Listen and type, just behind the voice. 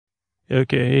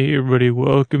Okay, hey everybody,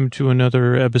 welcome to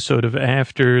another episode of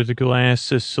After the Glass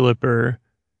Slipper.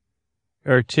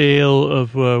 Our tale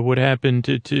of what happened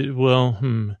it's did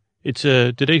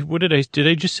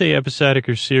I just say episodic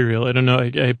or serial? I don't know,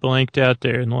 I blanked out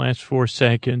there in the last 4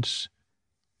 seconds.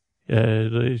 Got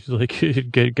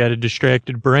a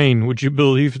distracted brain, would you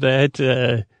believe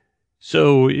that?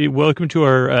 Welcome to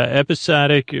our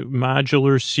episodic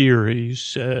modular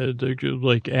series,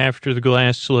 After the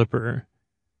Glass Slipper.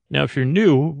 Now, if you're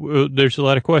new, there's a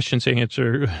lot of questions to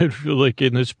answer, like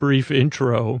in this brief,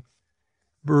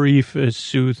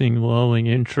 soothing, lulling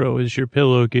intro as your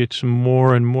pillow gets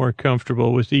more and more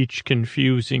comfortable with each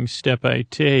confusing step I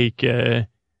take. What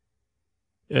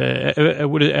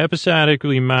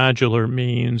episodically modular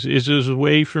means is a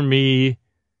way for me.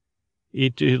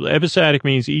 Episodic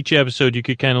means each episode you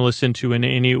could kind of listen to in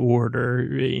any order,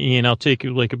 and I'll take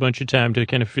like a bunch of time to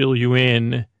kind of fill you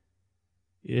in.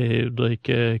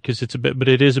 Cause but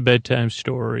it is a bedtime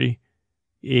story.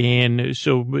 And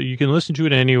so you can listen to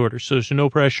it in any order. So there's no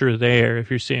pressure there.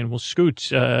 If you're saying, well,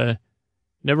 Scoots,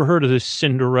 never heard of this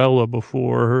Cinderella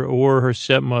before or her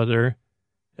stepmother.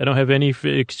 I don't have any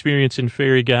experience in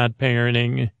fairy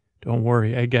godparenting. Don't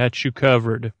worry. I got you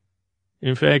covered.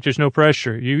 In fact, there's no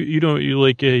pressure.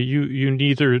 You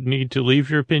neither need to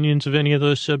leave your opinions of any of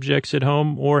those subjects at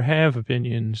home or have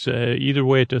opinions. Either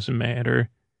way, it doesn't matter.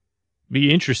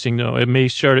 Be interesting though. It may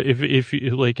start if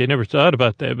you like. I never thought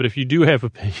about that, but if you do have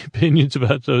opinions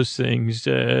about those things,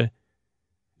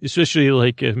 especially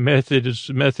like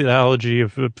methodology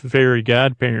of fairy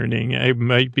godparenting, I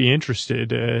might be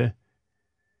interested. I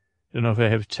don't know if I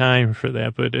have time for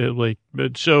that, but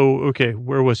okay.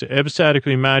 Where was it?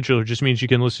 Episodically modular just means you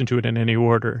can listen to it in any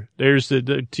order. There's the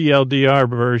TLDR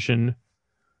version.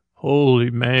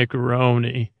 Holy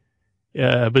macaroni.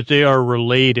 But they are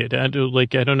related. I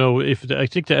don't know if, I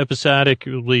think the episodic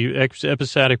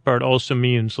part also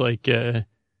means I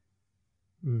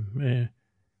don't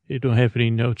have any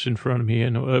notes in front of me.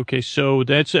 Okay, so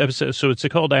that's episode, so it's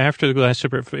called After the Glass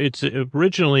Slipper. It's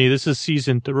originally, this is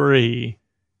season 3.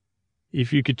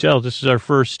 If you could tell, this is our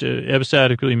first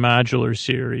episodically modular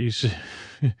series.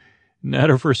 Not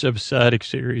our first episodic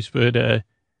series, but,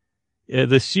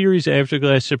 the series After the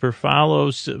Glass Slipper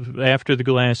follows After the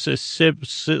Glass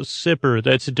Sipper.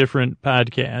 That's a different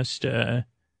podcast.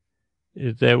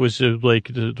 That was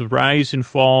the rise and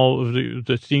fall of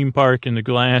the theme park and the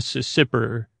glass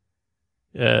sipper.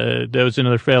 That was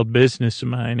another failed business of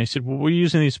mine. I said, well, what are you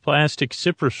using these plastic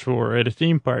sippers for at a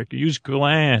theme park? Use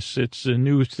glass. It's a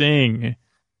new thing.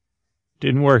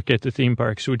 Didn't work at the theme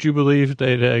park. So would you believe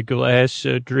that glass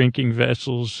drinking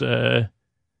vessels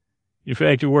in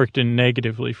fact, it worked in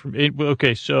negatively from it.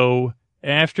 Okay, so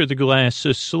After the Glass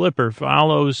Slipper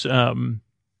follows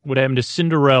what happened to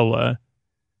Cinderella.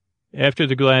 After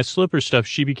the glass slipper stuff,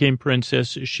 she became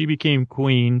princess, she became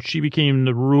queen, she became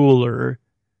the ruler.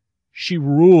 She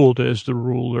ruled as the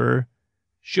ruler.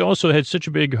 She also had such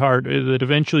a big heart that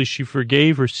eventually she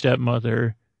forgave her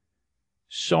stepmother,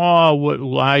 saw what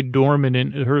lied dormant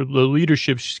in the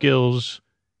leadership skills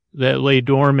that lay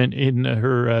dormant in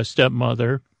her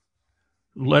stepmother.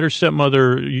 Let her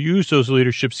stepmother use those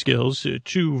leadership skills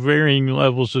to varying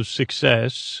levels of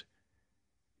success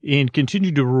and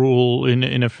continue to rule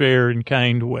in a fair and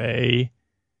kind way.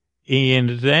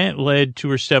 And that led to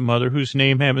her stepmother, whose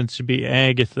name happens to be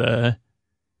Agatha,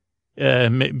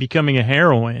 becoming a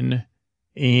heroine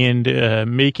and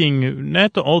making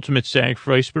not the ultimate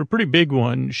sacrifice, but a pretty big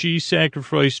one. She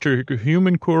sacrificed her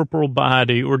human corporal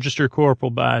body, or just her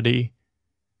corporal body.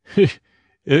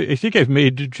 I think I've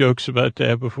made jokes about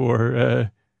that before.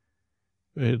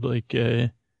 I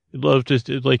love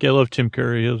Tim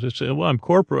Curry. He'll just say, well, I'm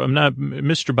corporal. I'm not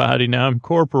Mr. Body now. I'm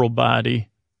Corporal Body.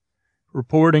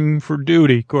 Reporting for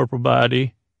duty, Corporal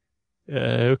Body.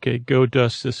 Okay, go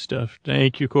dust this stuff.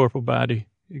 Thank you, Corporal Body.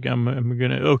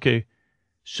 Okay.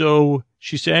 So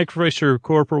she sacrificed her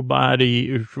corporal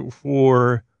body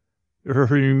for her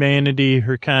humanity,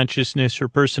 her consciousness, her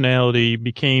personality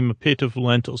became a pit of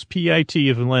lentils, P-I-T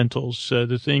of lentils,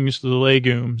 the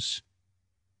legumes.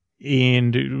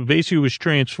 And basically was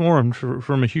transformed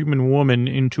from a human woman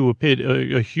into a pit,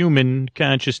 a human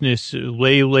consciousness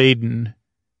laden,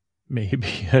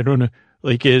 maybe, I don't know,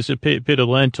 like as a pit of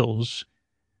lentils.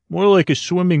 More like a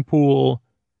swimming pool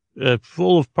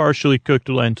full of partially cooked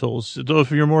lentils. Though if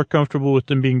you're more comfortable with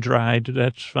them being dried,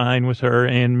 that's fine with her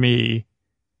and me.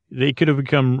 They could have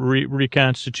become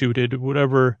reconstituted,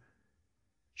 whatever.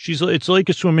 It's like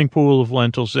a swimming pool of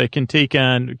lentils that can take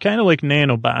on, kind of like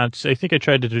nanobots. I think I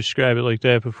tried to describe it like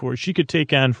that before. She could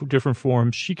take on different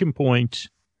forms. She can point.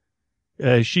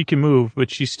 she can move,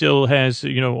 but she still has,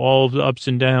 all the ups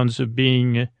and downs of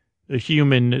being a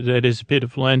human that is a pit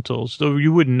of lentils. Though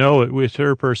you wouldn't know it with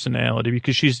her personality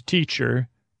because she's a teacher.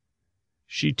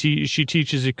 She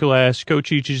teaches a class,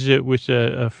 co-teaches it with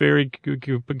a fairy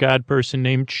god person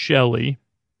named Shelley.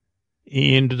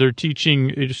 And they're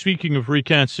teaching, speaking of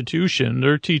reconstitution,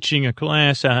 they're teaching a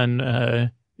class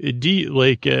on,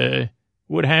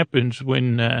 what happens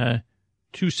when,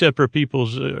 two separate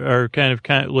peoples are kind of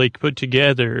put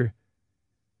together,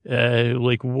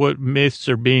 what myths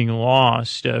are being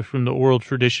lost, from the oral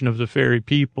tradition of the fairy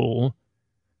people.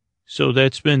 So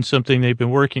that's been something they've been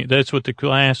working. That's what the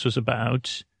class was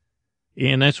about.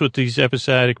 And that's what these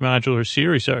episodic modular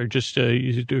series are. Just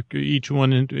each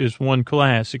one is one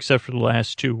class, except for the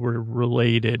last two were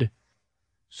related.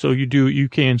 So you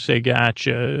can say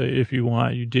gotcha if you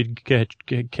want. You did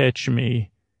catch me.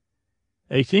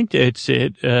 I think that's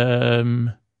it.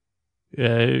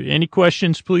 Any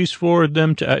questions? Please forward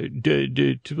them to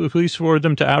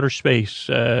outer space.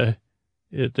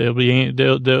 They'll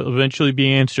eventually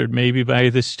be answered, maybe by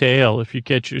this tale, if you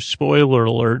catch a spoiler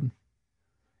alert.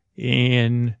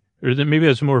 Or then maybe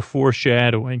that's more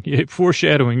foreshadowing.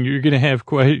 Foreshadowing, you're going to have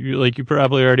you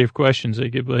probably already have questions.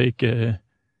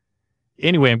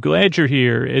 Anyway, I'm glad you're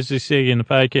here. As they say in the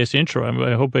podcast intro,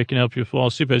 I hope I can help you fall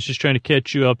asleep. I was just trying to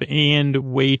catch you up and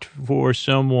wait for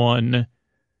someone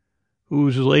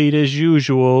who's late as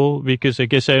usual, because I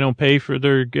guess I don't pay for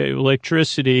their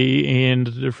electricity and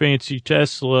their fancy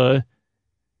Tesla.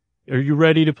 Are you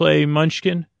ready to play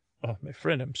Munchkin? Oh, my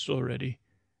friend, I'm so ready.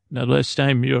 Now, last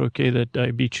time, you're okay that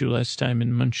I beat you last time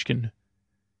in Munchkin.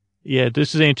 Yeah,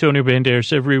 this is Antonio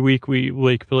Banderas. Every week we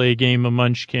play a game of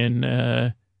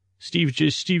Munchkin. Steve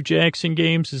Jackson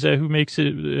Games, is that who makes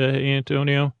it,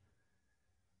 Antonio?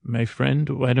 My friend,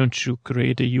 why don't you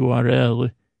create a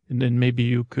URL? And then maybe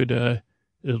you could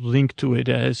link to it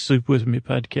at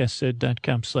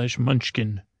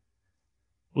sleepwithmepodcast.com/munchkin.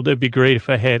 Well, that'd be great if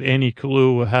I had any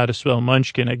clue how to spell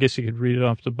Munchkin. I guess I could read it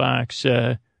off the box.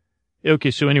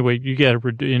 Okay, so anyway, you got to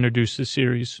introduce the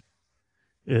series.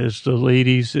 As the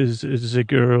ladies is the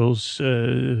girls,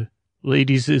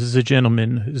 ladies is the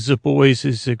gentlemen, the boys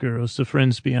is the girls, the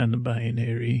friends beyond the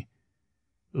binary,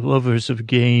 the lovers of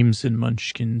games and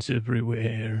munchkins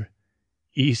everywhere.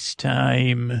 It's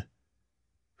time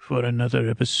for another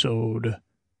episode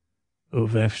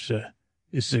of After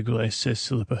is the Glass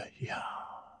Slipper. Yeah.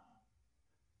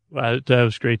 Wow, that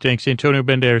was great. Thanks, Antonio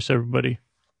Banderas, everybody.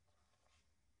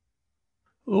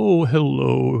 Oh,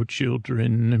 hello,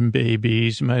 children and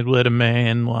babies, my little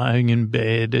man lying in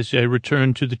bed as I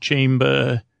return to the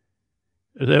chamber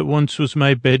that once was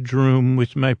my bedroom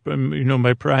with my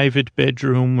private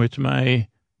bedroom with my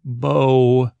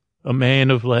beau. A man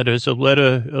of letters, a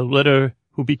letter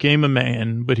who became a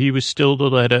man, but he was still the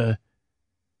letter.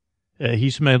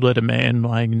 He's my letter man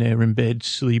lying there in bed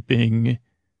sleeping.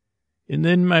 And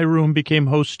then my room became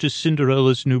host to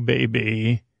Cinderella's new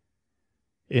baby.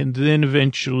 And then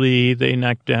eventually they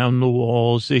knocked down the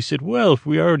walls. They said, well, if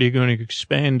we're already going to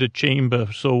expand a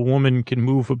chamber so a woman can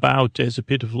move about as a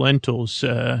pit of lentils,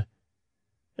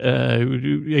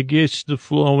 I guess the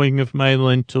flowing of my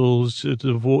lentils,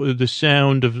 the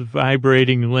sound of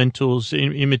vibrating lentils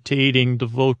imitating the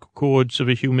vocal cords of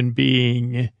a human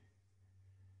being.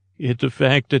 Yet the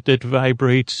fact that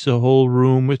vibrates the whole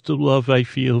room with the love I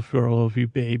feel for all of you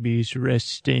babies,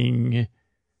 resting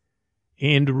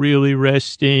and really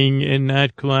resting and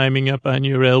not climbing up on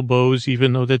your elbows,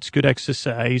 even though that's good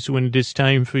exercise when it is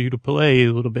time for you to play,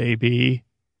 little baby.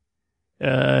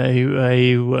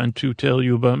 I want to tell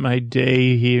you about my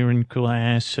day here in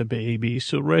class, baby.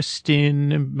 So rest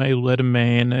in, my little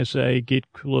man, as I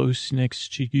get close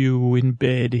next to you in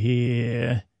bed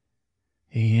here.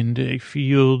 And I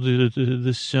feel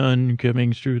the sun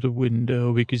coming through the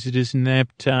window because it is nap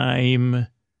time.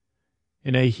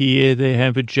 And I hear they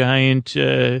have a giant,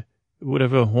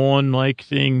 horn-like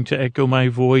thing to echo my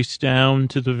voice down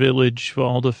to the village for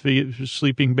all the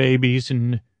sleeping babies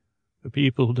and the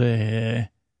people there.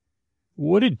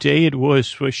 What a day it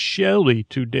was for Shelley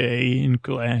today in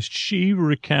class. She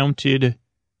recounted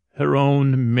her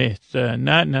own myth,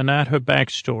 not her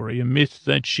backstory, a myth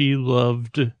that she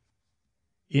loved.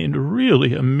 And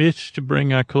really a myth to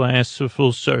bring our class to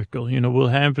full circle. We'll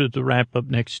have the wrap up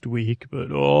next week, but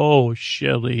oh,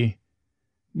 Shelley.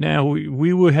 Now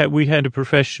we had a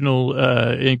professional,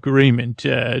 agreement,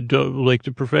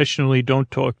 professionally don't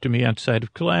talk to me outside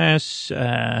of class,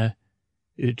 try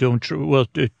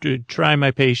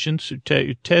my patience,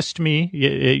 test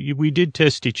me. We did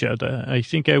test each other. I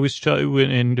think I was,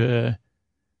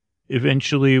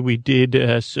 eventually we did,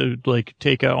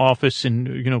 take our office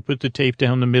and, put the tape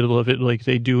down the middle of it like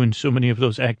they do in so many of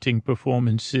those acting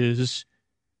performances.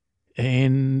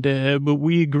 And, but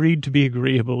we agreed to be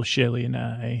agreeable, Shelley and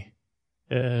I,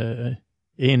 and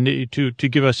to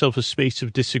give ourselves a space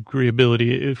of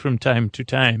disagreeability from time to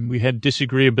time. We had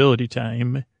disagreeability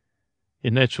time,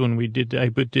 and that's when I did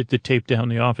the tape down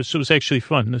the office. So it was actually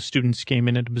fun. The students came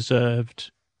in and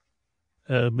observed.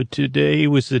 But today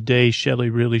was the day Shelley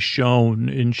really shone,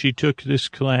 and she took this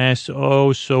class,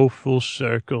 so full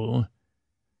circle.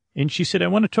 And she said, I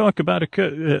want to talk about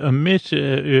a myth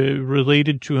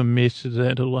related to a myth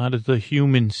that a lot of the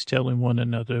humans tell in one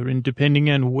another. And depending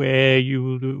on where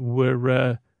you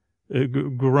were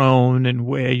grown and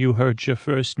where you heard your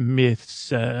first myths,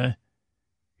 the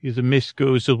myth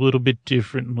goes a little bit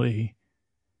differently.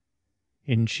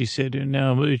 And she said,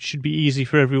 no, it should be easy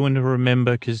for everyone to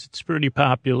remember because it's pretty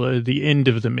popular, the end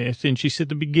of the myth. And she said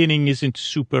the beginning isn't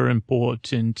super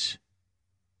important.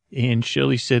 And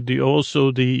Shelley said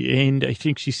also the end, I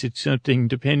think she said something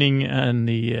depending on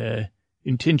the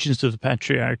intentions of the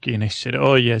patriarchy. And I said,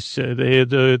 oh, yes,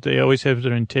 they always have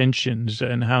their intentions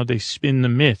and how they spin the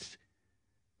myth,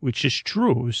 which is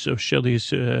true. So Shelley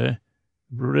is a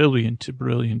brilliant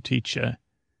teacher.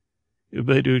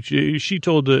 But she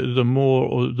told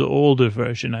the older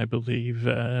version, I believe,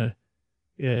 the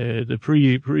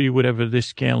pre whatever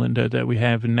this calendar that we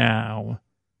have now.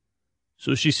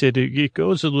 So she said it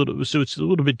goes so it's a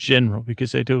little bit general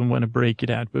because I don't want to break it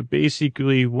out. But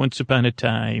basically, once upon a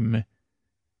time,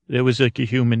 there was like a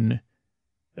human.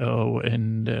 What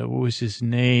was his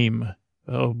name?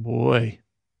 Oh, boy.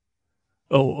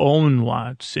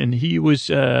 Onlots. And he was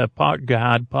part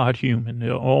God, part human.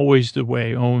 Always the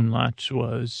way Onlots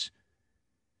was.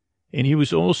 And he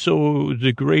was also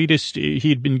the greatest.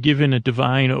 He'd been given a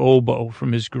divine oboe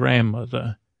from his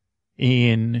grandmother.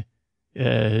 And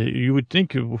you would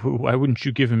think, why wouldn't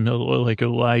you give him a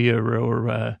lyre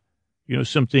or,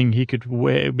 something he could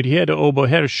wear? But he had an oboe,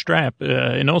 had a strap.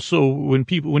 And also when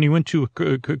he went to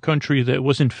a country that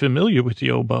wasn't familiar with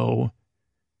the oboe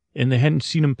and they hadn't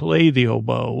seen him play the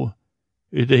oboe,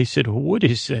 they said, what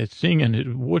is that thing?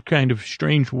 And what kind of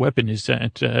strange weapon is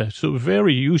that? So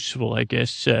very useful, I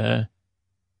guess.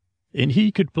 And he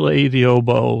could play the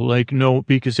oboe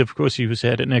because of course he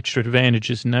had an extra advantage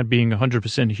as not being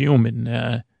 100%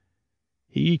 human.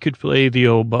 He could play the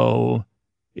oboe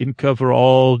and cover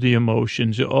all the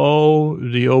emotions. The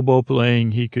oboe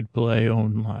playing, he could play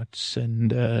lots.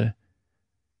 And,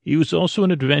 he was also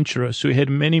an adventurer, so he had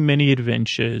many, many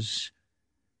adventures.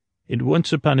 And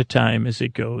once upon a time, as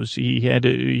it goes, he had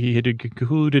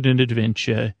concluded an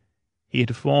adventure. He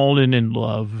had fallen in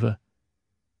love.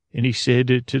 And he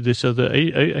said to this other,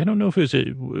 I don't know if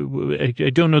it was I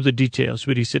don't know the details,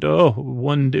 but he said,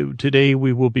 today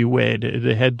we will be wed.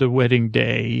 They had the wedding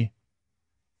day.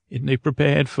 And they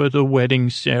prepared for the wedding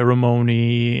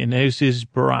ceremony. And as his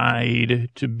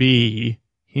bride-to-be,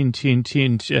 hint, hint,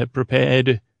 hint,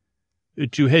 prepared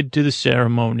to head to the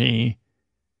ceremony.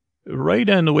 Right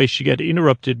on the way, she got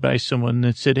interrupted by someone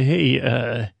that said,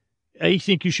 hey, I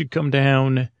think you should come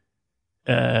down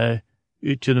to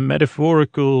the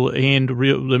metaphorical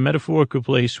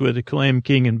place where the Clam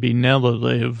King and Benella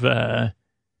live,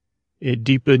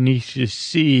 deep beneath the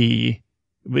sea.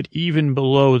 But even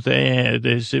below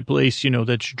there's a place,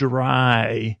 that's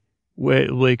dry, where,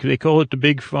 they call it the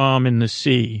Big Farm in the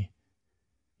Sea.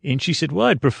 And she said, well,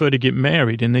 I'd prefer to get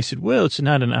married. And they said, well, it's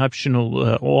not an optional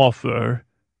offer.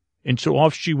 And so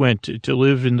off she went to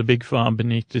live in the big farm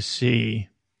beneath the sea.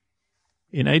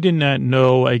 And I did not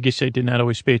know, I guess I did not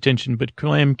always pay attention, but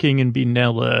Clam King and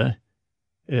Benella,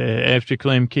 after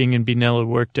Clam King and Benella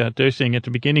worked out their thing at the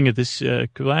beginning of this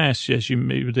class,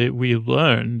 we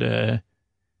learned,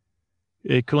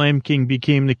 Clam King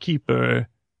became the keeper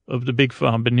of the big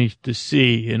farm beneath the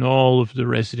sea and all of the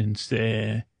residents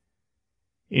there.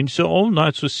 And so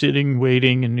Onlots was sitting,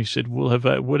 waiting, and he said, well,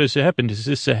 what has happened? Is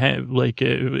this have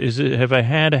I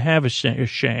had to have a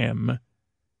sham?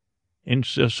 And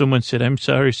so someone said, I'm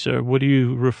sorry, sir, what are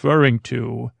you referring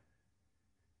to?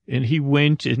 And he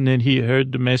went, and then he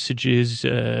heard the messages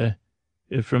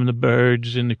from the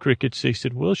birds and the crickets. They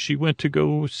said, well, she went to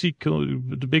go seek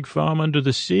the big farm under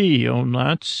the sea,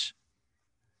 Onlots.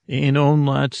 And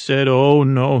Onlots said, oh,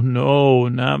 no,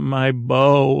 not my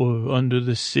bow under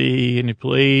the sea. And he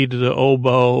played the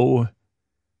oboe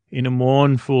in a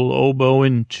mournful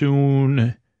oboeing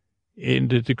tune. And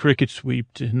the crickets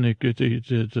wept, and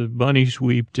the bunnies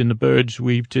wept, and the birds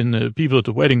wept, and the people at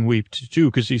the wedding wept,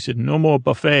 too, because he said, no more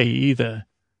buffet either.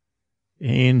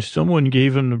 And someone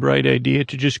gave him the bright idea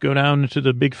to just go down to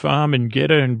the big farm and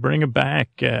get her and bring her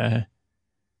back.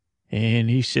 And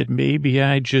he said, maybe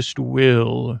I just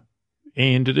will.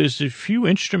 And there's a few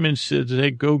instruments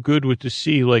that go good with the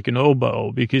sea, like an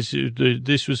oboe, because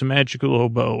this was a magical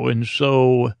oboe. And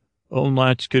so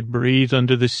Olmats could breathe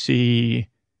under the sea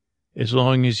as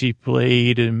long as he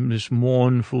played this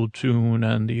mournful tune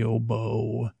on the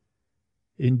oboe.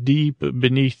 And deep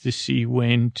beneath the sea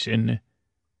went, and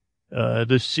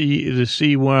the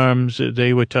sea worms,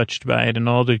 they were touched by it, and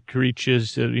all the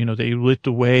creatures, they lit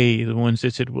the way. The ones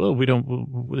that said, well,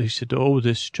 they said, oh,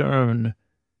 this turn,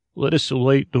 let us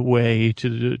light the way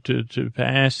to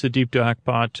pass the deep dark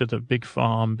part to the big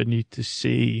farm beneath the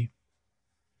sea.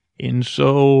 And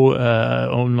so,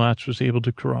 Olmats was able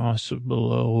to cross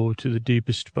below to the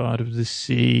deepest part of the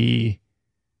sea,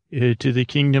 to the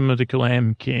kingdom of the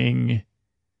Clam King.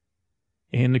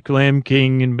 And the Clam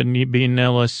King and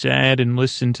Bianella sat and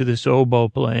listened to this oboe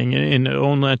playing, and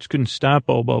Olmats couldn't stop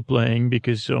oboe playing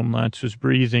because Olmats was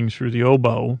breathing through the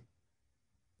oboe.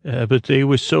 But they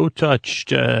were so touched.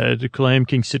 The Clam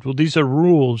King said, well, these are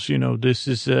rules. This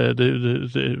is, I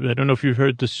don't know if you've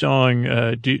heard the song.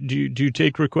 Do you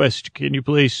take request? Can you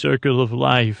play Circle of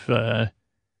Life? And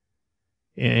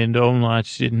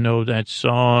Olmats didn't know that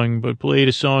song, but played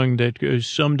a song that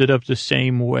summed it up the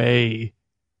same way.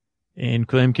 And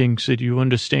Clam King said, you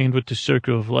understand what the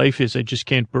circle of life is. I just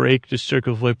can't break the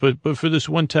circle of life. But for this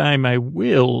one time, I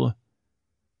will.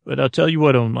 But I'll tell you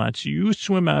what, Olmats, you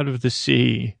swim out of the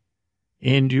sea,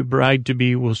 and your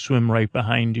bride-to-be will swim right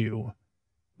behind you.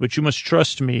 But you must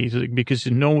trust me, because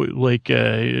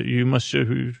you must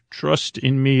trust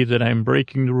in me that I'm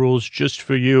breaking the rules just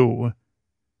for you.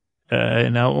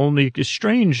 And I'll only, a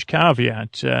strange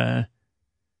caveat,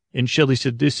 and Shelley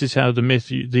said, this is how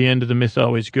the end of the myth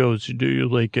always goes.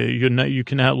 You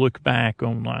cannot look back,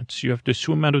 Olmats. You have to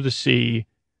swim out of the sea,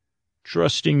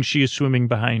 trusting she is swimming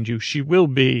behind you. She will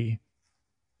be,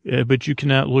 but you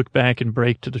cannot look back and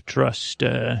break to the trust.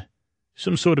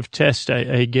 Some sort of test,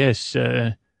 I guess,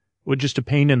 or just a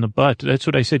pain in the butt. That's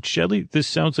what I said. Shelley, this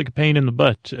sounds like a pain in the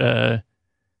butt. And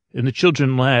the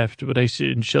children laughed, but I said,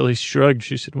 and Shelley shrugged.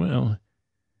 She said, well,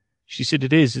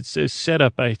 it is. It's a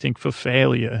setup, I think, for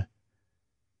failure,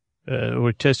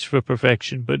 or test for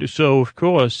perfection. But so, of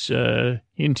course,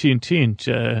 hint,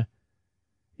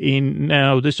 and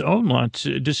now this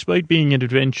Olmats, despite being an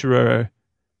adventurer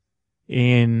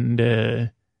and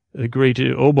a great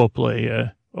oboe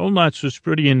player, Olmats was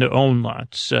pretty into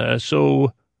Olmats.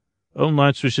 So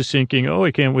Olmats was just thinking, oh,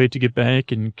 I can't wait to get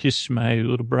back and kiss my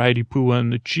little bridey poo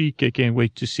on the cheek. I can't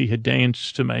wait to see her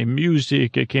dance to my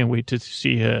music. I can't wait to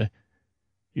see her,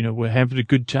 we're having the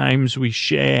good times we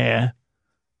share.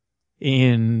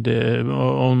 And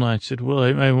Olmats said, well,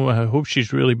 I hope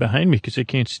she's really behind me because I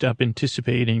can't stop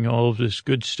anticipating all of this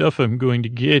good stuff I'm going to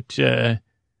get. And,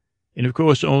 of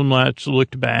course, Olmats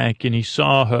looked back and he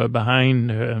saw her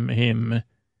behind him.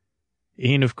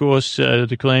 And, of course,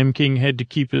 the Clam King had to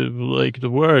keep the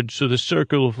word. So the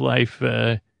circle of life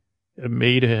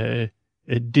made her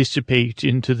dissipate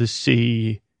into the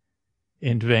sea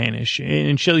and vanish.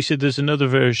 And Shelley said there's another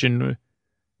version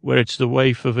where it's the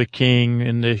wife of a king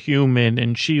and the human,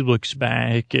 and she looks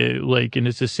back, and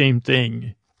it's the same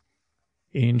thing.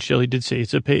 And Shelley did say,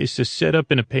 it's a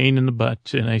setup and a pain in the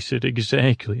butt. And I said,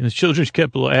 exactly. And the children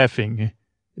kept laughing.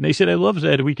 And they said, I love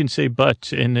that. We can say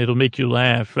but, and it'll make you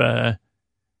laugh. And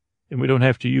we don't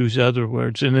have to use other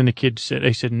words. And then the kid said,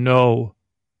 I said, no,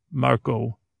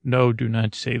 Marco, no, do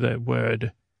not say that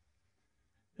word.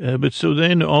 But so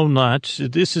then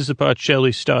Olmats, this is the part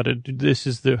Shelley started. This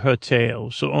is her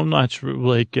tale. So Olmats,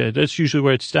 that's usually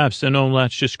where it stops. Then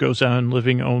Olmats just goes on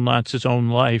living Olmats' own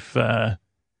life.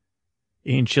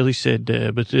 And Shelley said,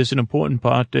 but there's an important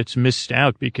part that's missed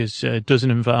out because it doesn't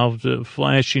involve the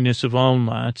flashiness of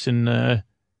Olmats, and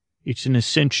it's an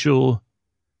essential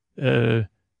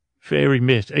fairy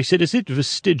myth. I said, is it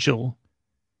vestigial?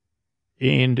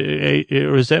 And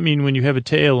or does that mean when you have a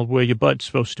tail where your butt's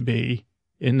supposed to be?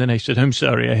 And then I said, I'm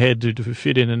sorry, I had to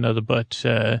fit in another butt.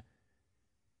 And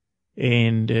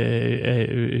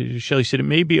Shelley said, it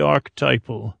may be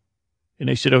archetypal. And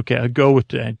I said, okay, I'll go with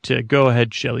that. Go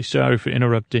ahead, Shelley. Sorry for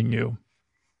interrupting you.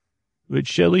 But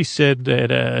Shelley said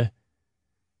that,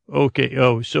 okay,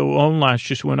 so Olmats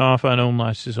just went off on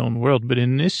Olmats' own world. But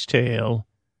in this tale,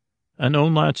 on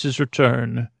Olmats'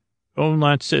 return,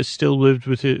 Olmats still lived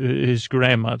with his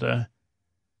grandmother.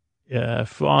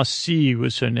 Fosse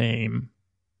was her name.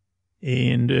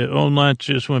 And Olmats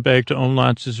just went back to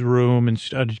Olmats' room and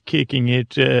started kicking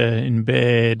it in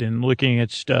bed and looking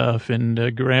at stuff.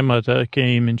 And grandmother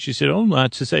came and she said,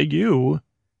 Olmats, is that you?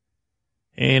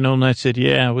 And Olmats said,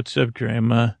 yeah, what's up,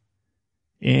 Grandma?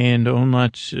 And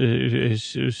Olmats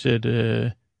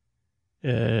said,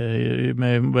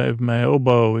 my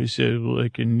oboe is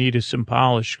like in need of some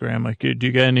polish, Grandma. Do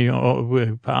you got any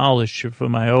polish for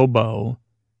my oboe?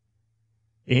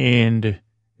 And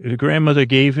the grandmother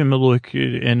gave him a look,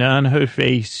 and on her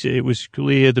face, it was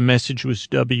clear the message was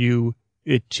WTF.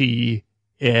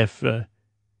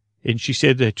 And she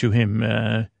said that to him,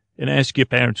 and ask your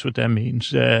parents what that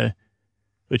means. But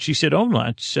she said,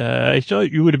 Omlats, I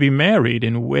thought you would be married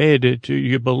and wed to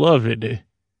your beloved.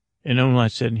 And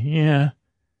Omlats said, yeah.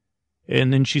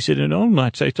 And then she said, and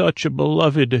Omlats, I thought your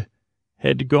beloved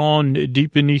had gone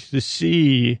deep beneath the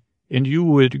sea, and you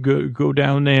would go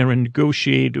down there and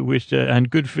negotiate with, on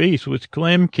good faith with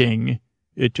Clam King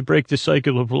to break the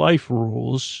cycle of life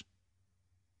rules.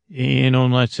 And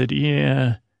Omlats said,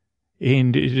 yeah.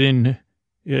 And then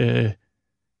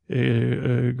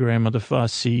Grandmother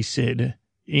Fosse said,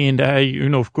 and I,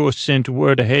 of course, sent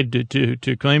word ahead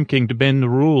to Clam King to bend the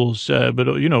rules, but,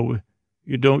 you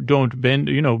don't bend,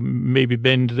 maybe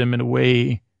bend them in a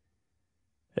way.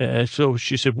 So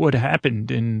she said, what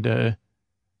happened? And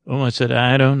Oma said,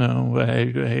 I don't know.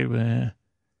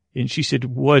 And she said,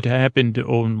 what happened to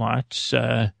Onlots?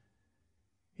 And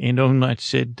Onlots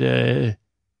said, the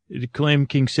Clam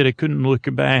King said I couldn't look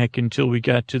back until we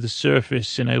got to the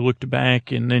surface, and I looked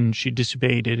back, and then she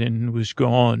dissipated and was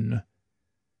gone.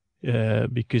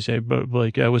 Because I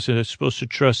was supposed to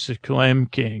trust the Clam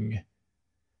King.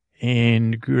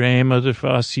 And Grandmother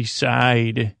Fosse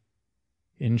sighed,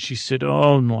 and she said,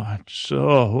 Onlots,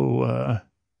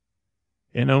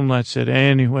 and Onlots said,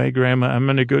 anyway, Grandma, I'm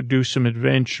going to go do some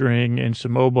adventuring and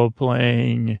some oboe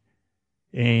playing,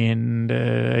 and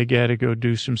I got to go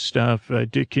do some stuff.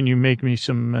 Can you make me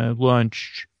some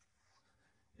lunch?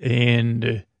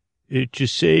 And to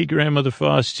say Grandmother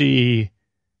Fosse,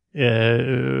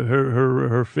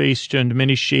 her face turned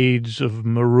many shades of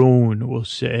maroon, we'll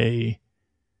say.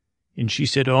 And she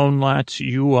said, Onlots,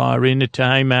 you are in a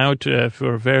timeout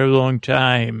for a very long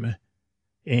time.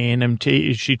 And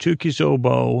she took his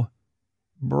oboe,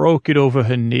 broke it over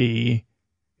her knee,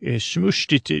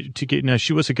 smooshed it to get, now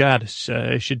she was a goddess,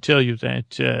 I should tell you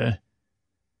that,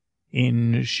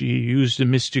 and she used the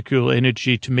mystical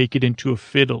energy to make it into a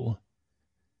fiddle.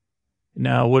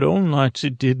 Now, what Onlots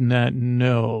did not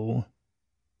know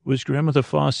was Grandmother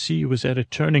Fosse was at a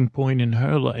turning point in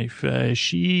her life.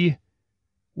 She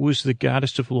was the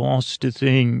goddess of lost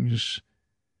things.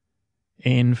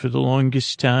 And for the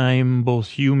longest time,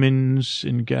 both humans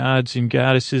and gods and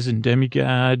goddesses and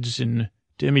demigods and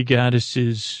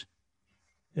demigoddesses,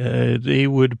 they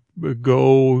would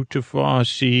go to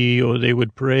Fosse, or they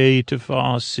would pray to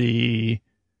Fosse,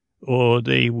 or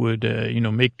they would,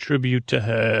 make tribute to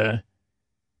her.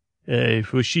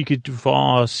 For she could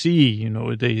Fosse,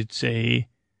 they'd say,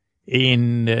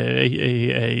 and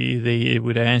they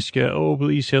would ask her, oh,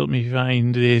 please help me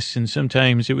find this. And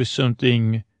sometimes it was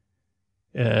something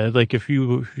like a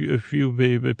few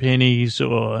pennies,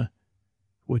 or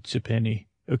what's a penny?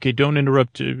 Okay, don't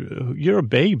interrupt. You're a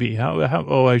baby. How?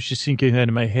 Oh, I was just thinking that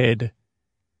in my head.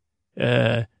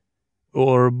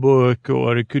 Or a book,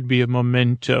 or it could be a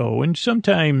memento. And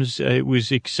sometimes it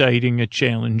was exciting or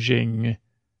challenging.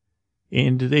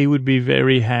 And they would be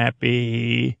very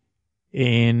happy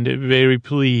and very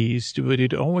pleased, but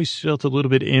it always felt a little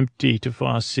bit empty to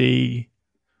Fosse.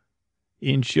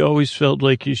 And she always felt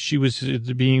like she was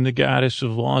being the goddess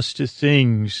of lost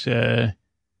things.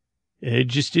 It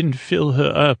just didn't fill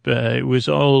her up. It was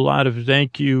all a lot of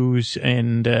thank yous,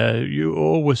 and you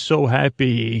all were so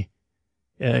happy.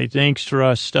 Thanks for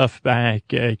our stuff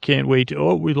back. I can't wait.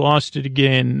 Oh, we lost it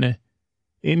again.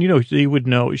 And, they would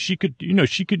know. She could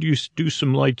do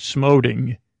some light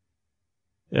smoting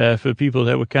for people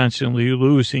that were constantly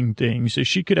losing things. So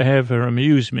she could have her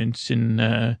amusements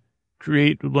and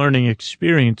create learning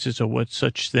experiences of what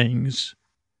such things.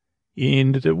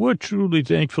 And there were truly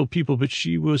thankful people, but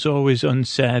she was always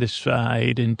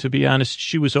unsatisfied. And to be honest,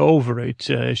 she was over it.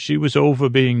 She was over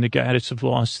being the goddess of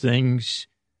lost things.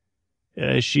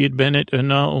 She had been it a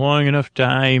not long enough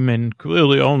time, and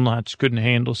clearly Onlots couldn't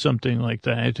handle something like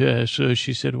that. So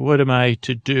she said, what am I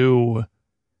to do?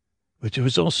 But there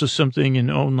was also something in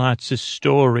Onlots'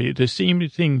 story, the same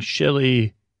thing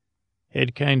Shelley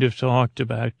had kind of talked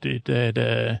about,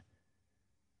 but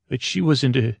she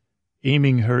wasn't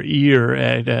aiming her ear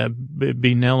at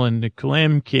Benellan the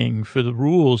Clam King, for the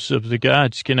rules of the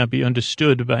gods cannot be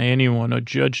understood by anyone or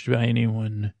judged by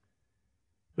anyone.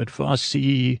 But Fosse,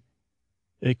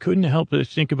 I couldn't help but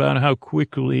think about how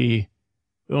quickly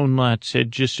Onlots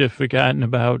had just forgotten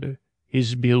about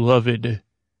his beloved,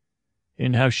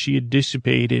 and how she had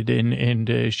dissipated,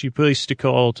 and she placed a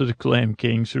call to the Clam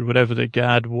King through whatever the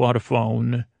god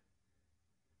waterphone.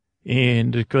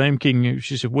 And the Clam King,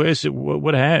 she said, where's it?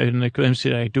 What happened? And the Clam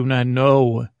said, I do not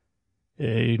know.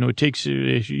 It takes,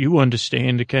 you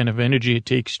understand the kind of energy it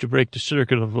takes to break the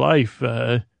circle of life.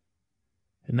 And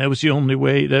that was the only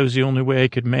way I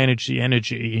could manage the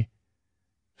energy.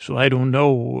 So I don't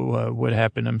know what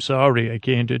happened. I'm sorry. I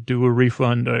can't do a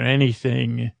refund or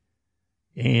anything.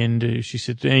 And she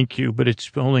said, thank you, but it's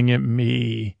pulling at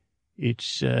me.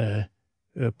 It's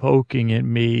poking at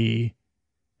me.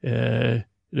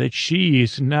 That she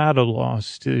is not a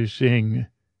lost thing.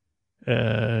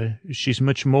 She's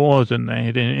much more than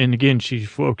that. And again, she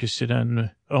focused it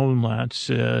on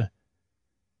Onlats.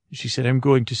 She said, I'm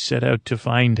going to set out to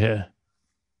find her.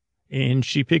 And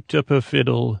she picked up her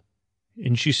fiddle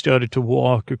and she started to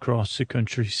walk across the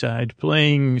countryside,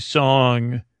 playing a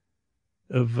song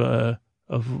of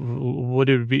what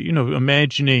it would be,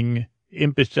 imagining,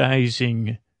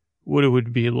 empathizing what it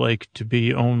would be like to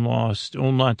be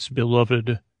Onlat's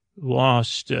beloved,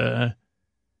 lost, and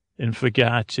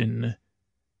forgotten.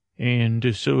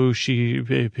 And so she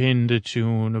penned a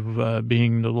tune of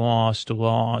being the lost,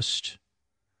 or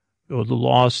the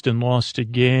lost and lost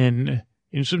again.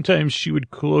 And sometimes she would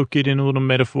cloak it in a little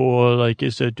metaphor, like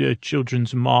as a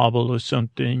children's marble or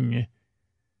something.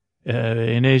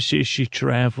 And as she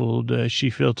traveled, she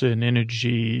felt an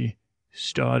energy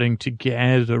starting to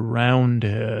gather around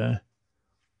her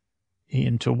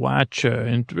and to watch her.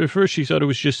 And at first she thought it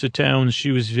was just the towns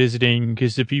she was visiting,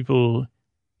 because the people,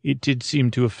 it did seem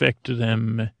to affect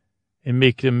them and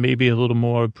make them maybe a little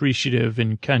more appreciative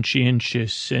and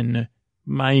conscientious and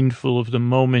mindful of the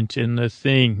moment and the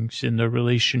things and the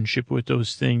relationship with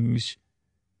those things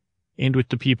and with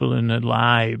the people in their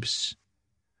lives.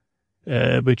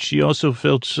 But she also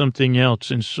felt something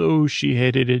else, and so she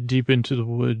headed deep into the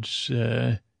woods,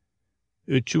 to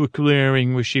a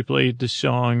clearing where she played the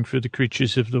song for the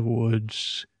creatures of the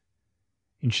woods.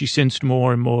 And she sensed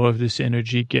more and more of this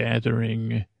energy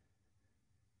gathering.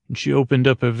 And she opened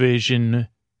up her vision,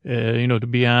 to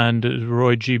beyond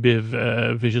Roy G.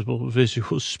 Biv,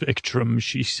 visual spectrum,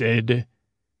 she said.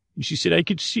 And she said, I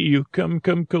could see you. Come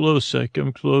closer,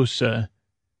 come closer.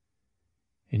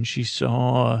 And she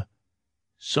saw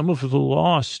some of the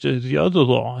lost, the other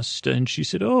lost. And she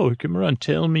said, oh, come around,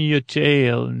 tell me your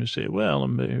tale. And I said, well,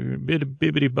 I'm a bit of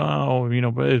bibbity bow,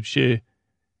 but she,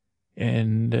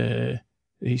 and,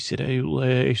 he said,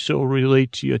 I so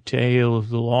relate to your tale of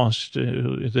the lost,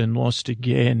 then lost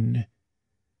again.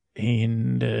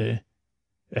 And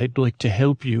I'd like to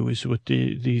help you, is what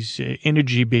these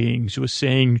energy beings were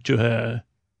saying to her.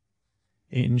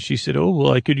 And she said, oh,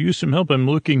 well, I could use some help. I'm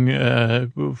looking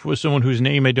for someone whose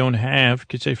name I don't have,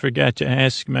 because I forgot to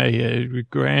ask my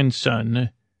grandson.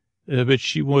 But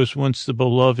she was once the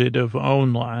beloved of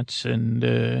Onlats,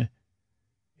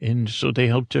 and so they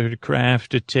helped her to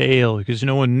craft a tale, because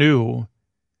no one knew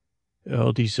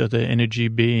all these other energy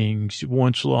beings,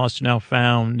 once lost, now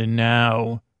found, and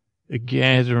now a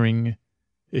gathering,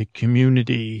 a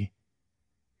community,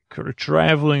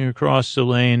 traveling across the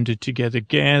land together,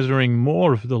 gathering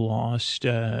more of the lost,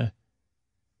 but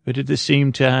at the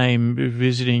same time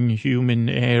visiting human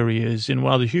areas. And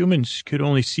while the humans could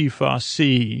only see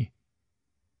Farsi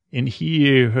and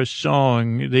hear her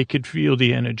song, they could feel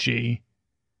the energy.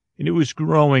 And it was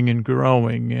growing and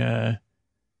growing, and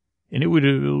it would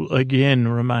again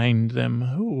remind them,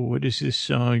 oh, what is this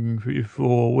song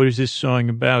for? What is this song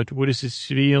about? What is this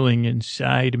feeling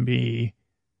inside me?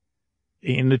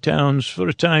 And the towns, for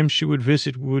a time she would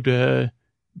visit, would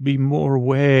be more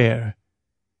aware.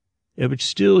 But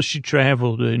still she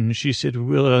traveled, and she said,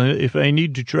 well, if I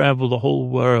need to travel the whole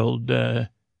world,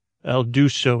 I'll do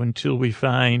so until we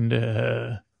find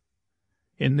her.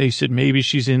 And they said, maybe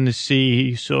she's in the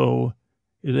sea. So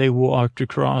they walked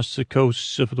across the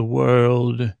coasts of the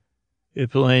world,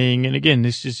 playing. And again,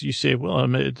 this is, you say, well,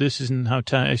 this isn't how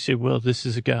time, I say, well, this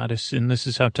is a goddess, and this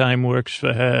is how time works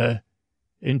for her.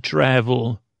 And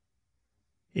travel.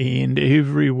 And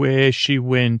everywhere she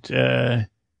went, where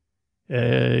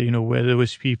there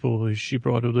was people, she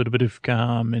brought a little bit of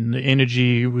calm, and the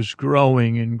energy was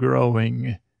growing and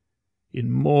growing.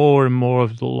 And more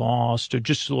of the lost, or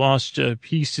just lost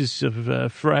pieces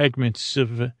of fragments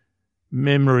of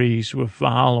memories were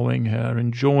following her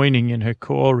and joining in her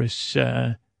chorus.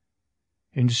 And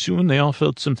soon they all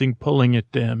felt something pulling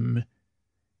at them.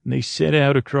 And they set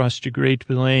out across the great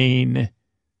plain,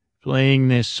 playing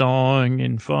their song,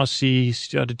 and Farsi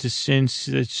started to sense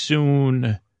that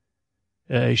soon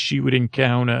she would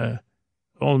encounter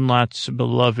Onlat's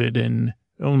beloved, and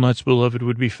Onlat's beloved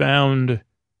would be found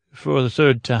for the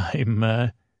third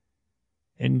time,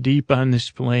 and deep on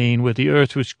this plain where the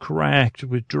earth was cracked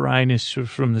with dryness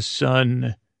from the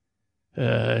sun,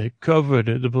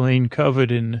 the plane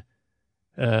covered in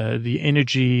the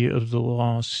energy of the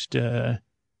lost,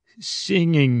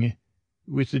 singing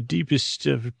with the deepest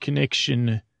of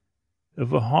connection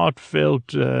of a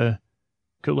heartfelt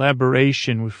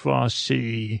collaboration with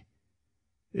Farsi.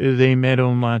 They met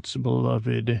on Lot's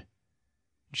beloved.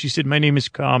 She said, my name is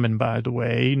Carmen, by the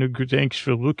way. Thanks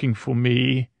for looking for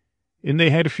me. And they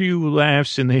had a few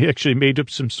laughs, and they actually made up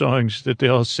some songs that they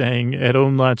all sang at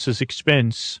Onlatz's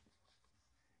expense.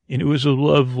 And it was a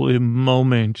lovely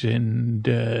moment, and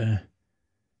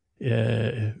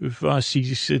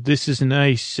Farsi said, this is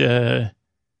nice,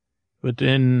 but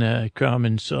then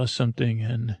Carmen saw something,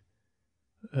 and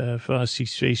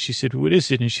Farsi's face, she said, what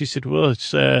is it? And she said, well,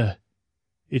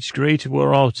 it's great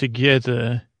we're all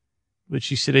together. But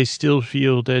she said, I still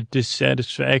feel that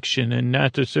dissatisfaction, and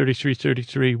not the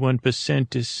 1%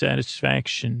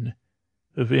 dissatisfaction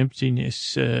of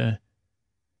emptiness.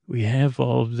 We have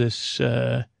all of this,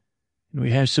 and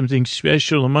we have something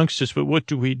special amongst us, but what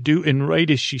do we do? And right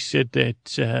as she said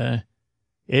that,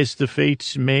 as the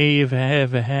fates may have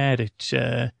had it,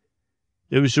 there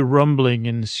was a rumbling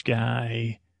in the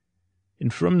sky,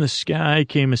 and from the sky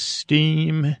came a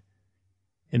steam,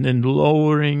 and then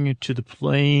lowering to the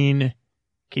plain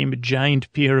came a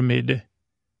giant pyramid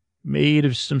made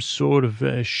of some sort of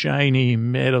shiny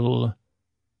metal,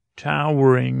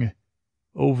 towering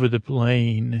over the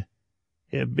plain,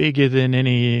 bigger than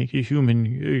any human.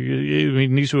 I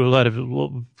mean, these were a lot of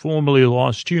formerly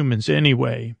lost humans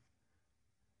anyway.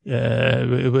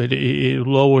 But it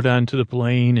lowered onto the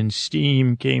plain, and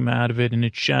steam came out of it, and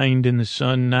it shined in the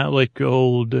sun, not like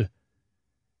gold,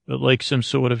 but like some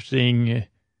sort of thing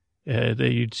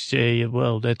that you'd say,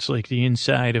 well, that's like the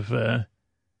inside of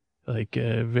like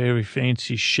a very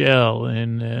fancy shell.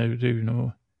 And,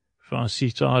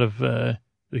 Farsi thought of the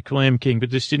Clam King, but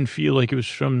this didn't feel like it was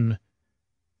from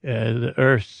the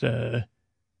earth. And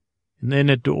then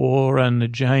a door on the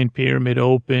giant pyramid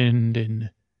opened, and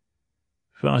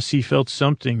Farsi felt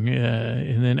something,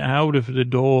 and then out of the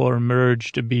door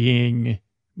emerged a being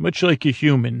much like a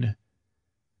human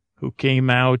who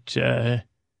came out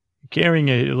carrying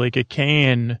a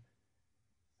can,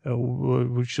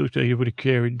 which looked like he would have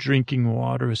carried drinking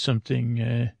water or something,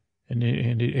 and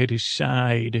at his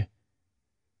side.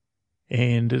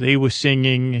 And they were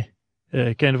singing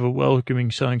kind of a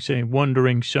welcoming song, saying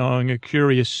wondering song, a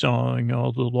curious song,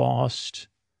 all the lost.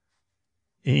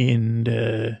 And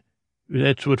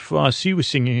that's what Farsi was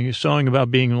singing, a song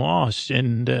about being lost.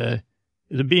 And the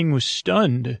being was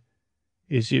stunned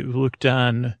as it looked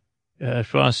on.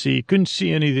 Farsi couldn't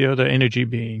see any of the other energy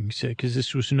beings, because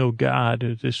this was no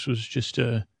god. This was just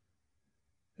a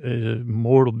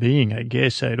mortal being, I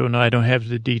guess. I don't know. I don't have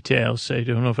the details. I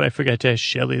don't know if I forgot to ask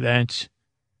Shelley that.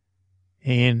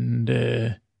 And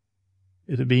the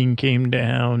being came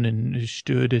down and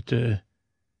stood at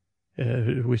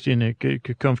within a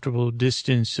comfortable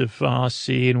distance of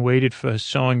Farsi and waited for a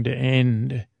song to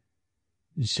end.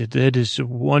 He said, that is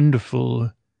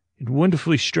wonderful.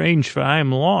 Wonderfully strange, for I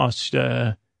am lost.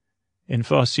 And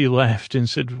Farsi laughed and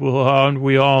said, well, aren't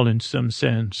we all in some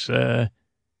sense? And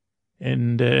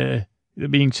the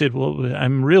being said, well,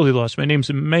 I'm really lost. My name's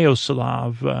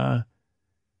Meoslav,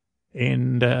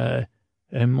 and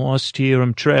I'm lost here.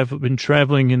 Been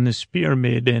traveling in this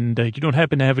pyramid, and you don't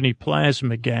happen to have any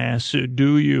plasma gas,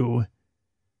 do you?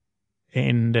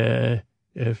 And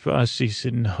Farsi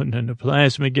said, no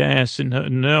plasma gas, and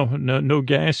no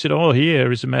gas at all here,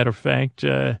 as a matter of fact.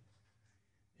 And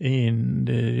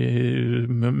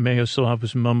Meoslav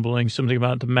was mumbling something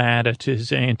about the matter to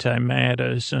his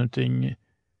antimatter or something.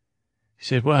 He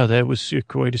said, wow, that was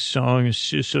quite a song.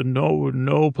 So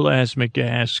no plasma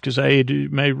gas, because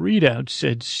my readout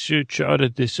said,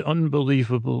 charted this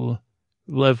unbelievable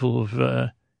level of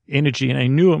energy, and I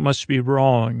knew it must be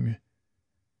wrong.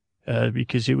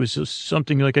 Because it was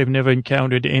something like I've never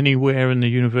encountered anywhere in the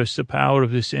universe. The power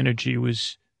of this energy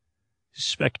was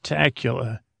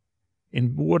spectacular.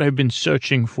 And what I've been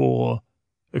searching for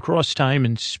across time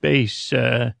and space.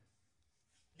 And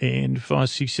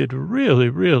Farsi said,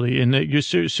 really? And that you're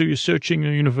searching the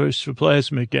universe for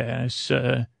plasma gas.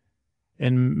 And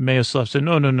Meoslav said,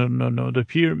 no.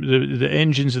 The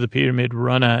engines of the pyramid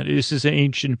run out. This is an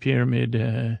ancient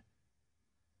pyramid.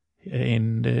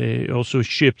 And also a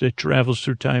ship that travels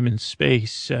through time and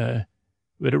space,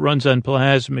 but it runs on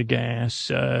plasma gas,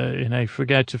 and I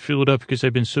forgot to fill it up because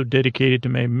I've been so dedicated to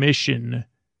my mission.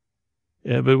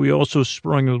 But we also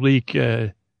sprung a leak.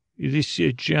 This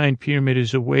giant pyramid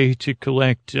is a way to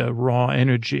collect raw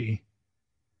energy.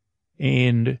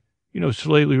 And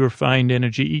slightly refined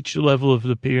energy. Each level of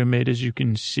the pyramid, as you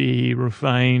can see,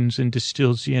 refines and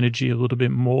distills the energy a little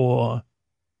bit more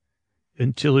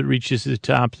until it reaches the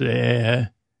top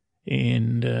there.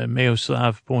 And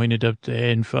Miroslav pointed up there,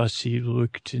 and Fossey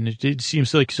looked, and it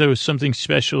seems like there was something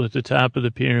special at the top of the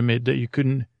pyramid that you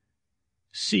couldn't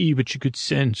see, but you could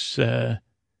sense.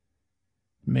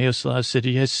 Miroslav said,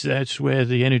 yes, that's where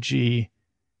the energy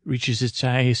reaches its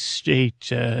highest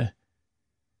state,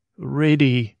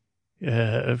 ready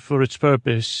for its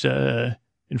purpose. And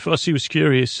Fossey was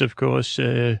curious, of course.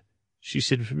 She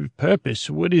said, purpose?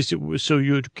 What is it? So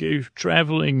you're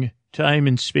traveling time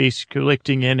and space,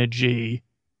 collecting energy,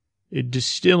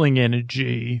 distilling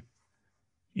energy,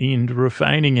 and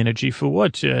refining energy for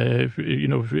what?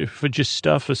 For just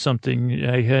stuff or something.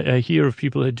 I hear of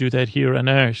people that do that here on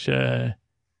Earth.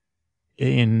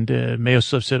 And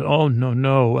Miroslav said, oh,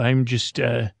 no, I'm just,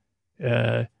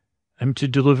 I'm to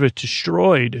deliver it to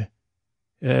Stroid.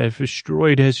 For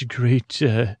Stroid has a great,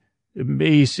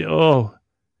 amazing,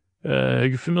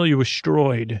 you're familiar with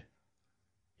Stroid.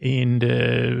 And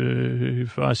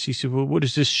Fossey said, well, what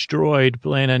does this Stroid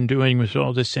plan on doing with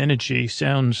all this energy?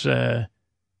 Sounds,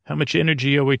 how much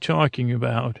energy are we talking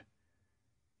about?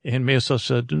 And Miroslav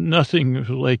said, nothing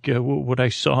like what I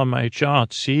saw in my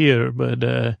charts here, but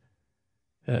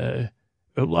a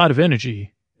lot of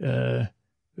energy.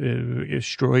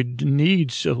 Stroid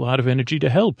needs a lot of energy to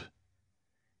help.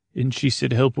 And she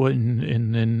said, help what?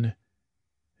 And then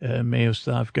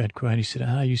Miroslav got quiet. He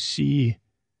said, you see,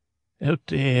 out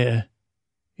there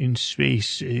in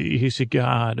space is a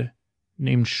god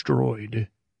named Stroid.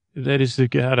 That is the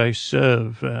god I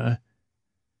serve.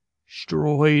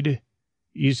 Stroid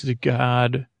is the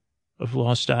god of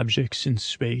lost objects in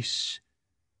space.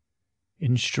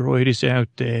 And Stroid is out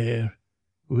there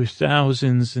with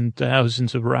thousands and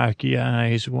thousands of rocky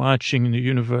eyes watching the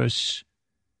universe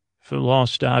for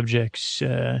lost objects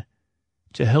to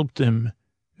help them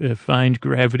find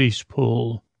gravity's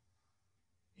pull.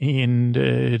 And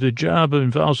the job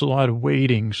involves a lot of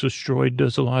waiting, so Stroid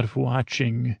does a lot of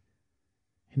watching.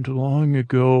 And long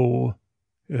ago,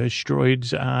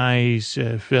 Stroid's eyes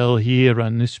fell here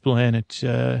on this planet,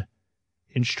 and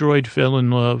Stroid fell in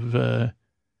love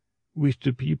with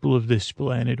the people of this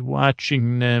planet,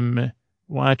 watching them,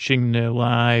 watching their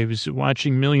lives,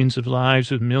 watching millions of lives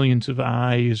with millions of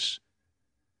eyes,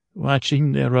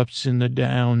 watching their ups and their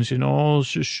downs, and all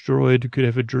Stroid could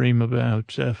ever dream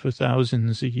about for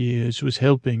thousands of years was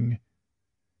helping.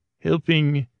 Do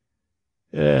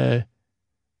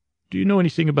you know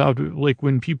anything about, like,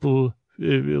 when people,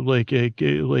 lose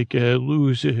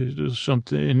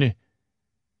something?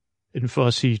 And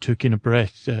Fossey took in a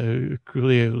breath,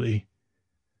 clearly.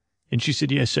 And she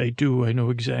said, yes, I do. I know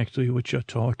exactly what you're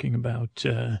talking about.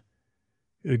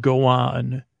 Go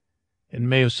on. And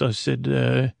Miroslav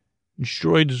said,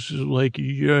 Stroid's like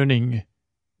yearning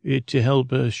to help.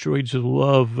 Stroid's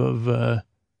love of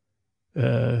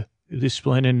this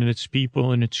planet and its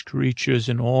people and its creatures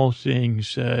and all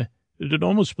things. It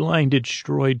almost blinded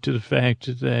Stroid to the fact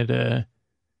that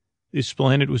this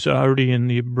planet was already in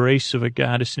the embrace of a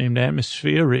goddess named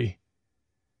Atmospheri.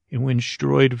 And when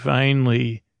Stroid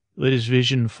finally let his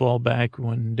vision fall back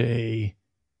one day,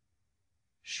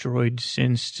 Stroid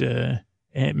sensed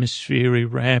Atmospheri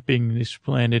wrapping this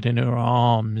planet in her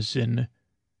arms, and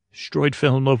Stroid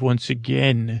fell in love once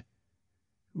again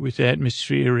with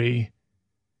Atmospheri.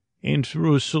 And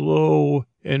through a slow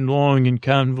and long and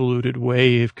convoluted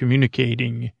way of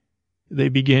communicating, they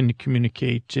began to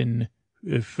communicate and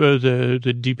further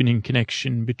the deepening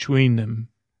connection between them.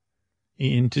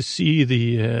 And to see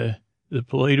the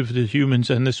plight of the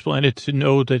humans on this planet, to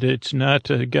know that it's not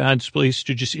God's place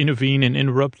to just intervene and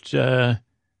interrupt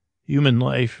human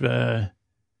life,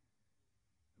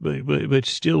 but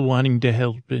still wanting to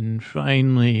help. And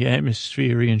finally,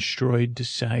 Atmospheri and Stroid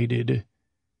decided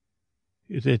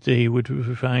that they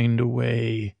would find a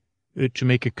way to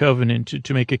make a covenant,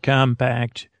 to make a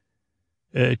compact,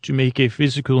 to make a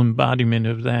physical embodiment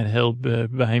of that help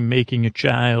by making a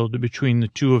child between the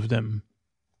two of them.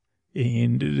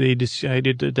 And they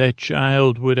decided that that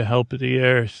child would help the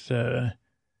earth and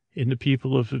the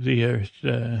people of the earth.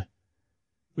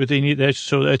 But they need that,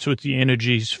 so that's what the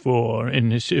energy's for.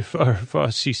 And as if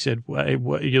Fossey said,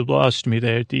 what, you lost me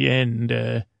there at the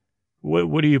end.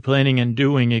 What are you planning on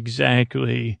doing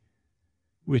exactly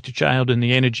with the child and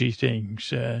the energy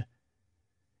things? And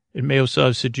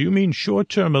Miroslav said, do you mean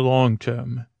short-term or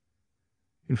long-term?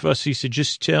 And Fossey said,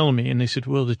 just tell me. And they said,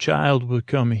 well, the child will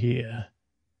come here.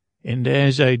 And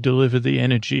as I deliver the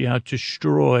energy out to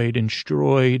Stroid, and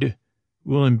Stroid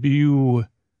will imbue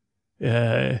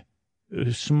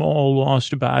small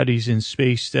lost bodies in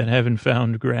space that haven't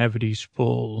found gravity's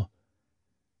pull.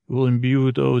 We'll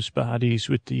imbue those bodies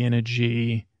with the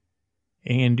energy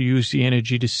and use the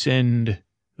energy to send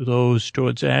those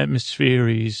towards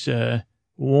atmospheres,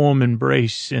 warm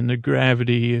embrace and the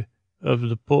gravity of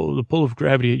the pull of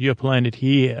gravity at your planet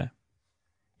here.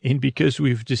 And because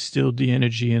we've distilled the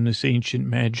energy in this ancient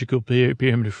magical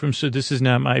pyramid so this is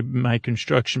not my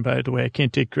construction, by the way. I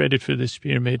can't take credit for this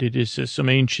pyramid. It is some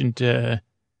ancient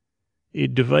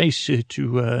device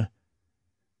to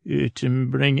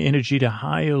bring energy to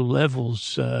higher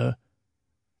levels,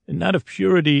 not of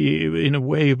purity in a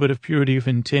way, but of purity of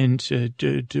intent,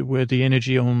 to where the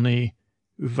energy only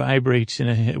vibrates in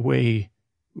a way,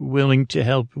 willing to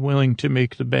help, willing to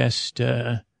make the best.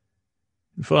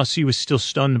 Fosse was still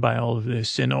stunned by all of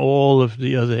this and all of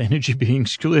the other energy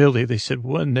beings. Clearly, they said,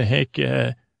 what in the heck,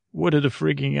 what are the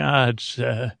frigging odds?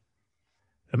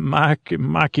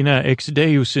 Machina ex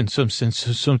Deus in some sense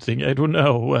or something. I don't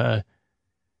know.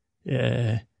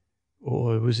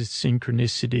 Or was it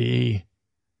synchronicity?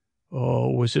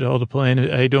 Or was it all the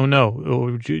planet? I don't know.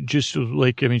 Or just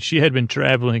like, I mean, she had been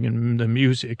traveling in the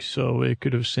music, so it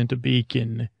could have sent a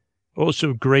beacon.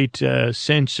 Also, great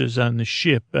sensors on the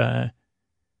ship.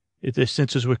 If the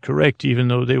sensors were correct, even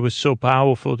though they were so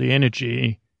powerful, the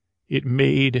energy, it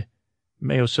made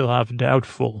Meoslav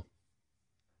doubtful.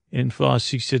 And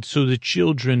Fosse said, so the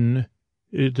children,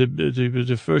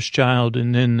 the first child,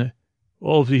 and then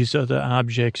all of these other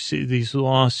objects, these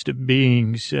lost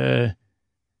beings,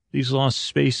 these lost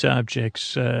space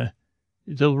objects,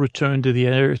 they'll return to the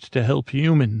Earth to help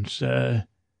humans.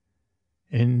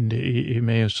 And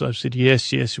Meoslav said,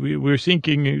 yes, we're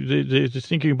thinking, they're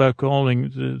thinking about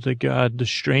calling the god the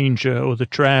stranger or the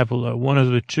traveler, one of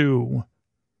the two.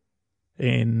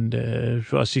 And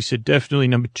Fosse said, definitely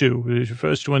number two. The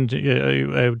first one,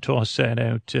 I would toss that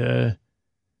out.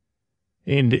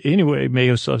 And anyway,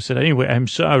 Meoslav said, anyway, I'm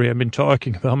sorry, I've been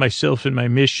talking about myself and my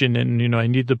mission, and, I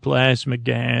need the plasma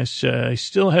gas. I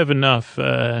still have enough,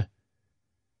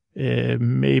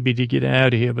 maybe to get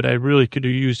out of here, but I really could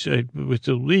have used with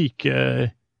the leak.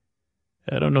 I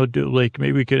don't know,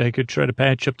 maybe I could try to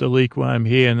patch up the leak while I'm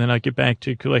here, and then I'll get back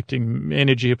to collecting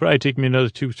energy. It'll probably take me another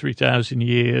 2,000-3,000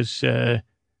 years.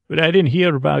 But I didn't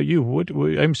hear about you.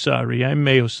 I'm sorry. I'm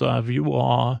Meoslav. You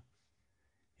are.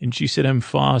 And she said, I'm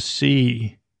Fosse,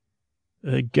 a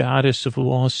goddess of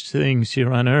lost things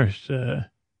here on Earth.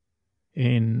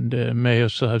 And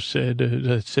Meoslav said,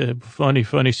 that's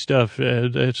funny stuff.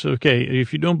 That's okay.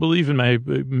 If you don't believe in my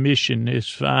mission, it's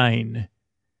fine.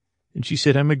 And she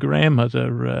said, I'm a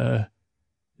grandmother.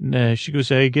 And she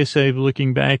goes, I guess I'm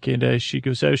looking back, and she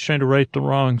goes, I was trying to right the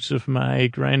wrongs of my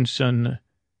grandson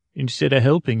instead of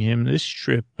helping him this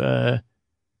trip.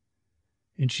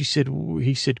 And she said,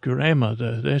 he said,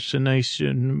 grandmother, that's a nice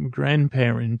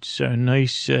grandparents are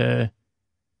nice. He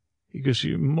goes,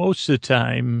 most of the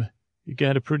time, you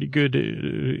got a pretty good,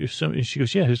 she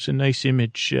goes, yeah, it's a nice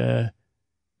image, a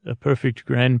perfect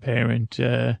grandparent.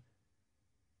 And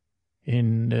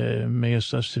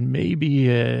Meoslav said,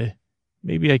 maybe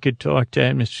I could talk to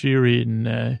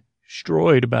Atmospherian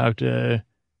Stroid about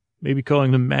maybe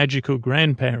calling them magical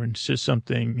grandparents or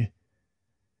something.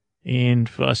 And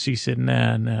Fosse said,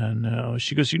 no.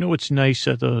 She goes, what's nice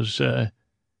are those, the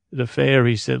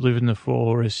fairies that live in the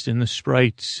forest and the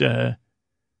sprites.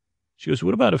 She goes,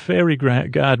 what about a fairy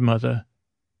godmother?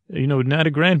 Not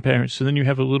a grandparent, so then you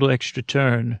have a little extra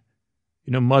turn.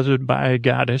 Mothered by a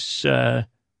goddess,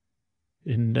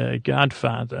 and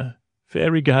godfather.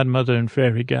 Fairy godmother and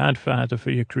fairy godfather for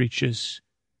your creatures.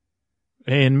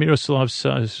 And Miroslav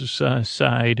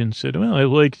sighed and said, well, I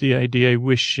like the idea. I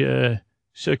wish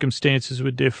circumstances were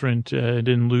different,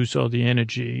 didn't lose all the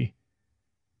energy.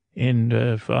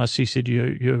 And Fosse said,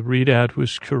 your readout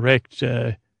was correct.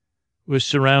 We're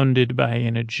surrounded by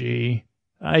energy.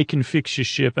 I can fix your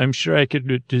ship. I'm sure I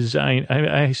could design.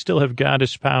 I still have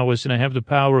goddess powers, and I have the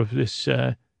power of this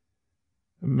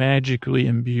magically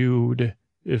imbued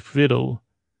fiddle,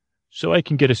 so I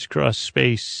can get us across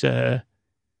space. And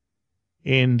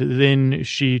then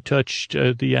she touched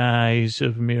the eyes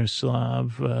of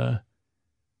Meoslav,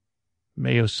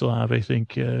 I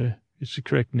think is the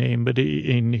correct name, but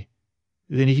then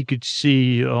he could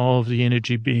see all of the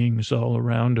energy beings all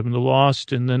around him, the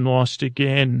lost and then lost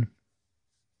again.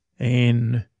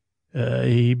 And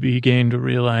he began to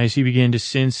realize, he began to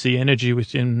sense the energy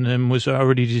within them was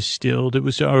already distilled. It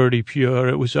was already pure.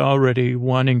 It was already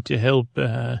wanting to help.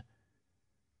 And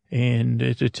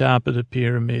at the top of the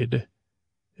pyramid,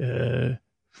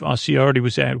 Fosse already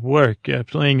was at work,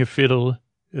 playing a fiddle,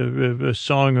 a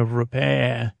song of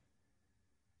repair.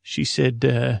 She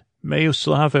said,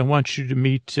 Mayoslav, I want you to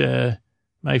meet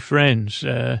my friends.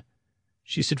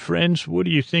 She said, friends, what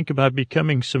do you think about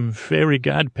becoming some fairy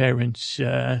godparents?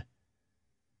 And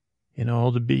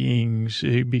all the beings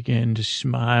began to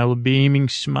smile, a beaming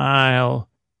smile.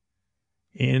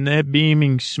 And that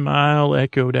beaming smile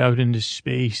echoed out into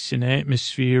space, and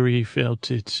Atmosphere felt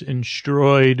it, and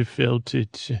Stroid felt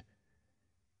it.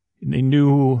 And they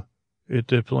knew that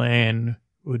the plan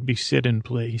would be set in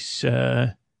place.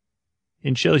 And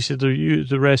Shelley said,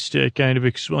 the rest kind of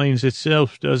explains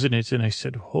itself, doesn't it? And I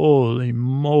said, holy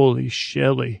moly,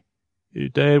 Shelley.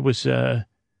 That was, I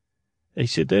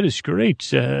said, that is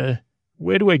great.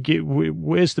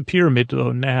 Where's the pyramid,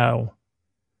 though, now?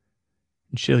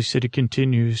 And Shelley said, it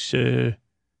continues.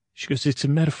 She goes, it's a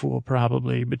metaphor,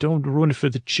 probably, but don't ruin it for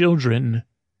the children.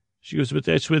 She goes, but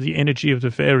that's where the energy of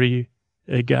the fairy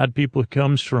god people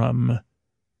comes from.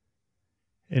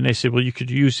 And I said, well, you could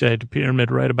use that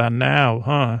pyramid right about now,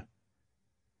 huh?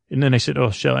 And then I said,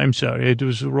 oh, Shelley, I'm sorry. It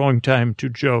was the wrong time to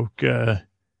joke. And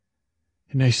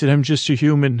I said, I'm just a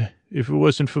human. If it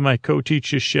wasn't for my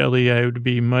co-teacher, Shelley, I would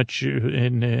be much.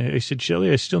 And I said,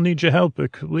 Shelley, I still need your help,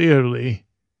 clearly.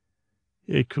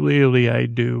 Clearly I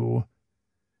do.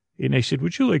 And I said,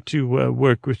 would you like to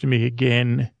work with me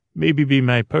again? Maybe be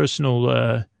my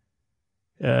personal,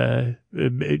 how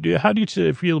do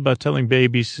you feel about telling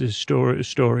babies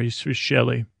stories for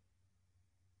Shelley?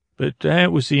 But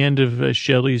that was the end of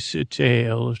Shelley's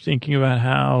tale of thinking about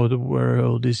how the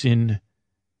world is in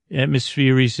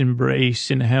Atmosphere's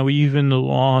embrace and how even the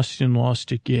lost and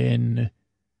lost again,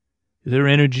 their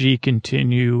energy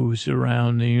continues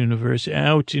around the universe,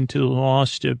 out into the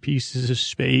lost pieces of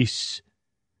space,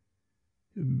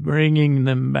 bringing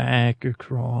them back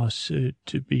across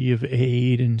to be of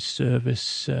aid and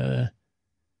service.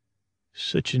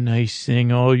 Such a nice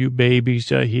thing. All you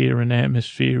babies are here in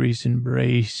Atmosphere's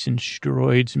embrace, and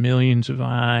Stroid's millions of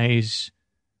eyes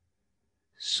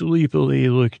sleepily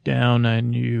look down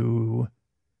on you,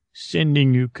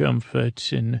 sending you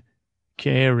comfort and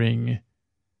caring.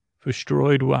 For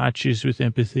Stroid watches with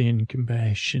empathy and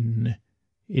compassion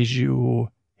as you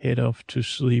head off to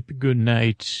sleep. Good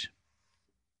night.